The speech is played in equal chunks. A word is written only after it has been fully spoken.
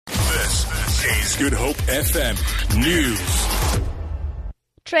Good Hope FM News.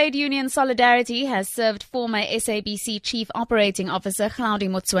 Trade Union Solidarity has served former SABC Chief Operating Officer Hlaudi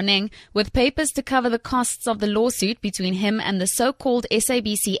Motsoeneng with papers to cover the costs of the lawsuit between him and the so-called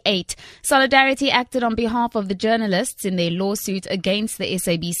SABC 8. Solidarity acted on behalf of the journalists in their lawsuit against the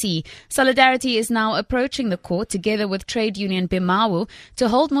SABC. Solidarity is now approaching the court together with Trade Union Bimawu to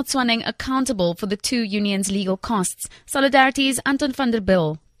hold Motsoeneng accountable for the two unions' legal costs. Solidarity's Anton van der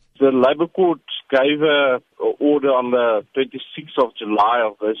Bill. The Labour Court gave an order on the 26th of July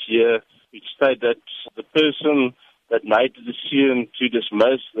of this year, which stated that the person that made the decision to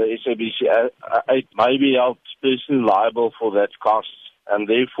dismiss the SABC 8 may be held personally liable for that cost. And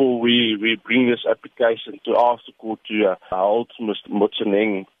therefore, we bring this application to ask the court to hold Mr.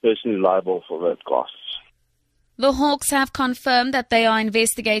 Motsoeneng personally liable for that cost. The Hawks have confirmed that they are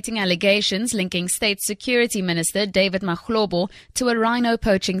investigating allegations linking State Security Minister David Mahlobo to a rhino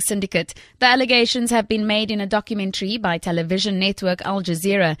poaching syndicate. The allegations have been made in a documentary by television network Al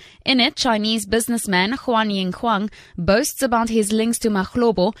Jazeera. In it, Chinese businessman Huan Yinghuang boasts about his links to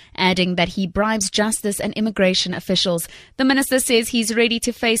Mahlobo, adding that he bribes justice and immigration officials. The minister says he's ready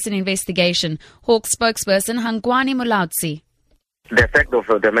to face an investigation. Hawks spokesperson Hlaudi Motsoeneng. The fact of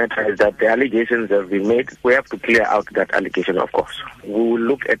the matter is that the allegations have been made. We have to clear out that allegation, of course. We will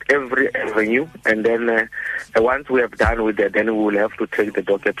look at every avenue, and then once we have done with that, then we will have to take the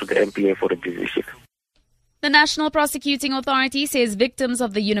docket to the MPA for a decision. The National Prosecuting Authority says victims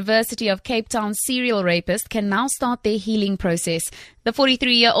of the University of Cape Town serial rapist can now start their healing process. The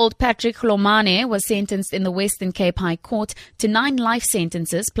 43-year-old Patrick Hlomane was sentenced in the Western Cape High Court to 9 life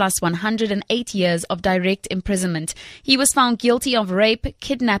sentences plus 108 years of direct imprisonment. He was found guilty of rape,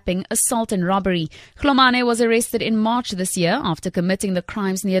 kidnapping, assault and robbery. Hlomane was arrested in March this year after committing the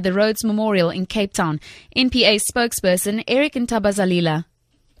crimes near the Rhodes Memorial in Cape Town. NPA spokesperson Eric Ntabazalila.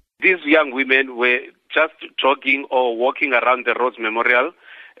 These young women were just jogging or walking around the Rhodes Memorial,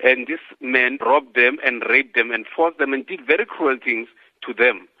 and this man robbed them and raped them and forced them and did very cruel things to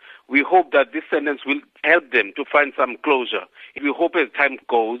them. We hope that this sentence will help them to find some closure. We hope as time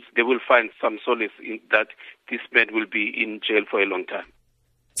goes, they will find some solace in that this man will be in jail for a long time.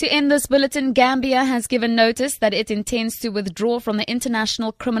 To end this bulletin, Gambia has given notice that it intends to withdraw from the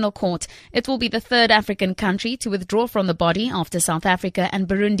International Criminal Court. It will be the third African country to withdraw from the body after South Africa and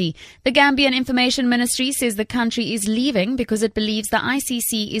Burundi. The Gambian Information Ministry says the country is leaving because it believes the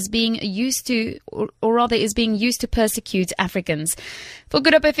ICC is being used to persecute Africans. For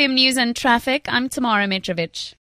Good Hope FM News and Traffic, I'm Tamara Mitrovic.